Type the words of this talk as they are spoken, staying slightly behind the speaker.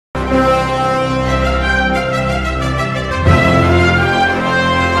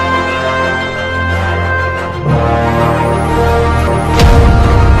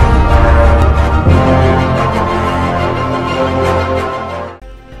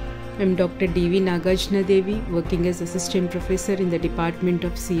I'm Dr. Devi Nagarjana working as Assistant Professor in the Department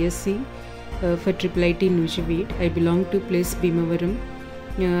of CSC for IIT Nujveed. I belong to place Bhimavaram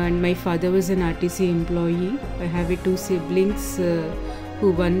and my father was an RTC employee. I have two siblings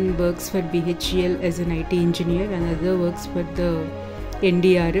who one works for BHEL as an IT engineer and other works for the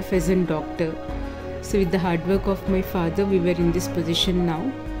NDRF as a doctor. So with the hard work of my father, we were in this position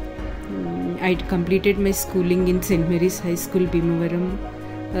now. I completed my schooling in St. Mary's High School, Bhimavaram.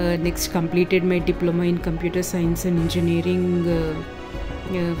 Next completed my diploma in computer science and engineering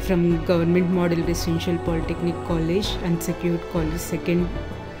from Government Model Residential Polytechnic College and Secured College second.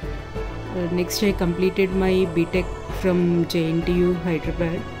 Next I completed my BTech from JNTU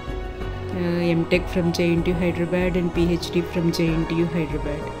Hyderabad, MTech from JNTU Hyderabad and Ph.D. from JNTU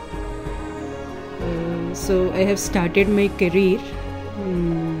Hyderabad. So I have started my career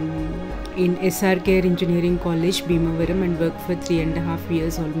in SRKR Engineering College, Bhimavaram, and worked for 3.5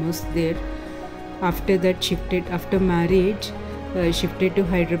 years almost there. After that after marriage, shifted to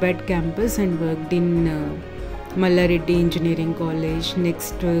Hyderabad campus and worked in Mallareddy Engineering College,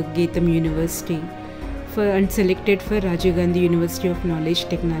 next Geetham University, and selected for Rajiv Gandhi University of Knowledge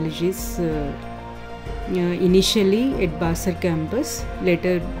Technologies, initially at Basar campus,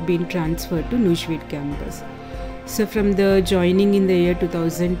 later been transferred to Nujveed campus. So from the joining in the year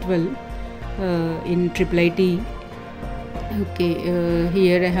 2012 in IIT,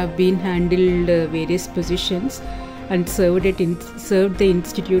 here I have been handled various positions and served the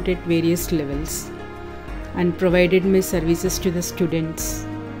institute at various levels and provided my services to the students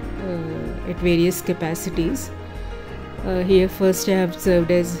at various capacities. Here first I have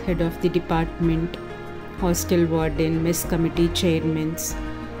served as head of the department, hostel warden, mess committee chairman.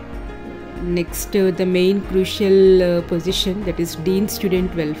 Next, the main crucial position, that is Dean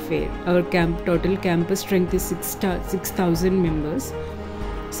Student Welfare. Our total campus strength is 6,000 members.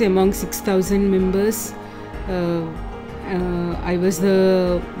 So among 6,000 members, I was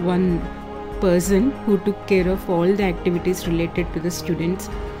the one person who took care of all the activities related to the students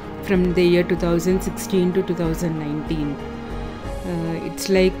from the year 2016 to 2019.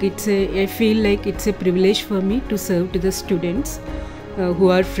 I feel like it's a privilege for me to serve to the students who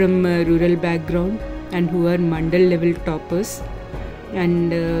are from rural background and who are mandal level toppers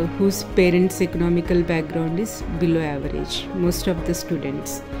and whose parents' economical background is below average, most of the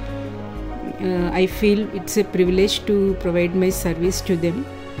students. I feel it's a privilege to provide my service to them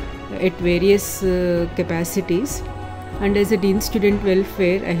at various capacities. And as a Dean Student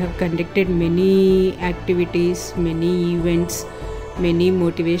Welfare, I have conducted many activities, many events, many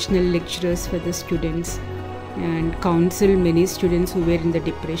motivational lectures for the students and counseled many students who were in the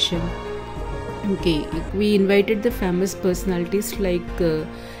depression. We invited the famous personalities like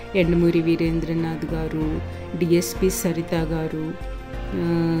Yandamuri Virendranath Garu, DSP Sarita Garu,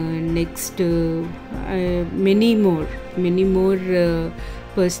 next many more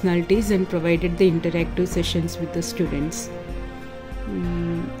personalities, and provided the interactive sessions with the students.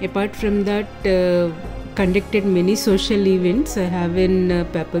 Apart from that, conducted many social events. I have in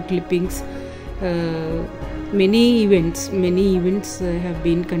paper clippings. Many events have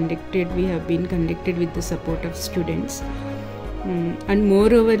been conducted. We have been conducted with the support of students. And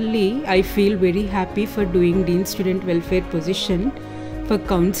moreoverly, I feel very happy for doing Dean Student Welfare position for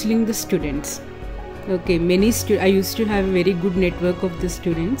counseling the students. I used to have a very good network of the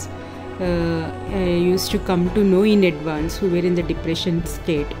students. I used to come to know in advance who were in the depression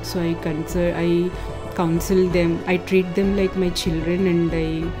state. So I counsel them. I treat them like my children, and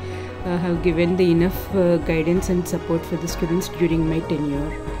I have given the enough guidance and support for the students during my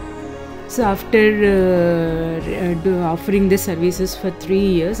tenure. So after offering the services for 3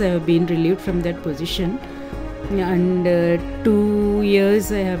 years, I have been relieved from that position, and 2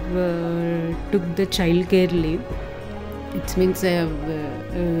 years I have took the childcare leave. It means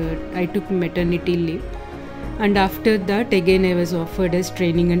I took maternity leave, and after that again I was offered as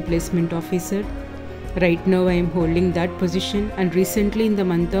training and placement officer. Right now I am holding that position, and recently in the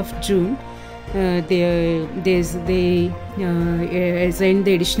month of June they assigned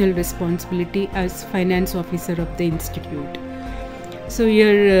the additional responsibility as finance officer of the institute. So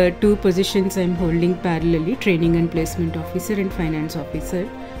here two positions I am holding parallelly, training and placement officer and finance officer.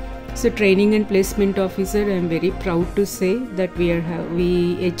 So training and placement officer, I am very proud to say that we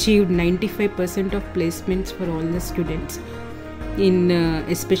achieved 95% of placements for all the students in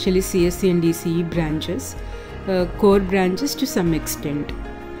especially CSC and DCE branches, core branches to some extent.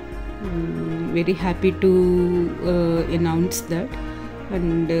 Very happy to announce that.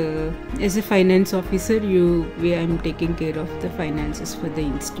 And as a finance officer, I am taking care of the finances for the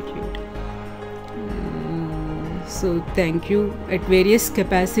institute. So thank you. At various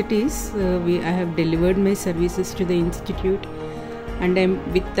capacities, I have delivered my services to the institute, and I'm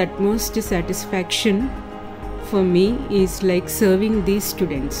with utmost satisfaction. For me is like serving these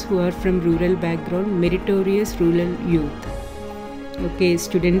students who are from rural background, meritorious rural youth. Okay,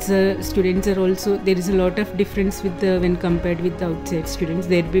 students are also, there is a lot of difference with when compared with the outside students.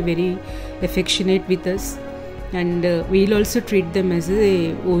 They'll be very affectionate with us, and we'll also treat them as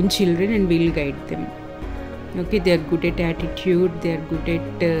own children, and we'll guide them. Okay, they are good at attitude, they are good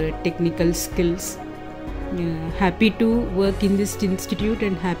at technical skills. Happy to work in this institute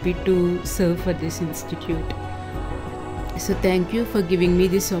and happy to serve for this institute. So thank you for giving me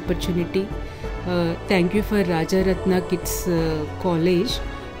this opportunity. Thank you for Raja Ratna Kids College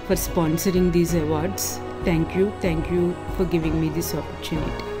for sponsoring these awards. Thank you for giving me this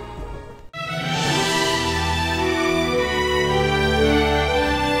opportunity.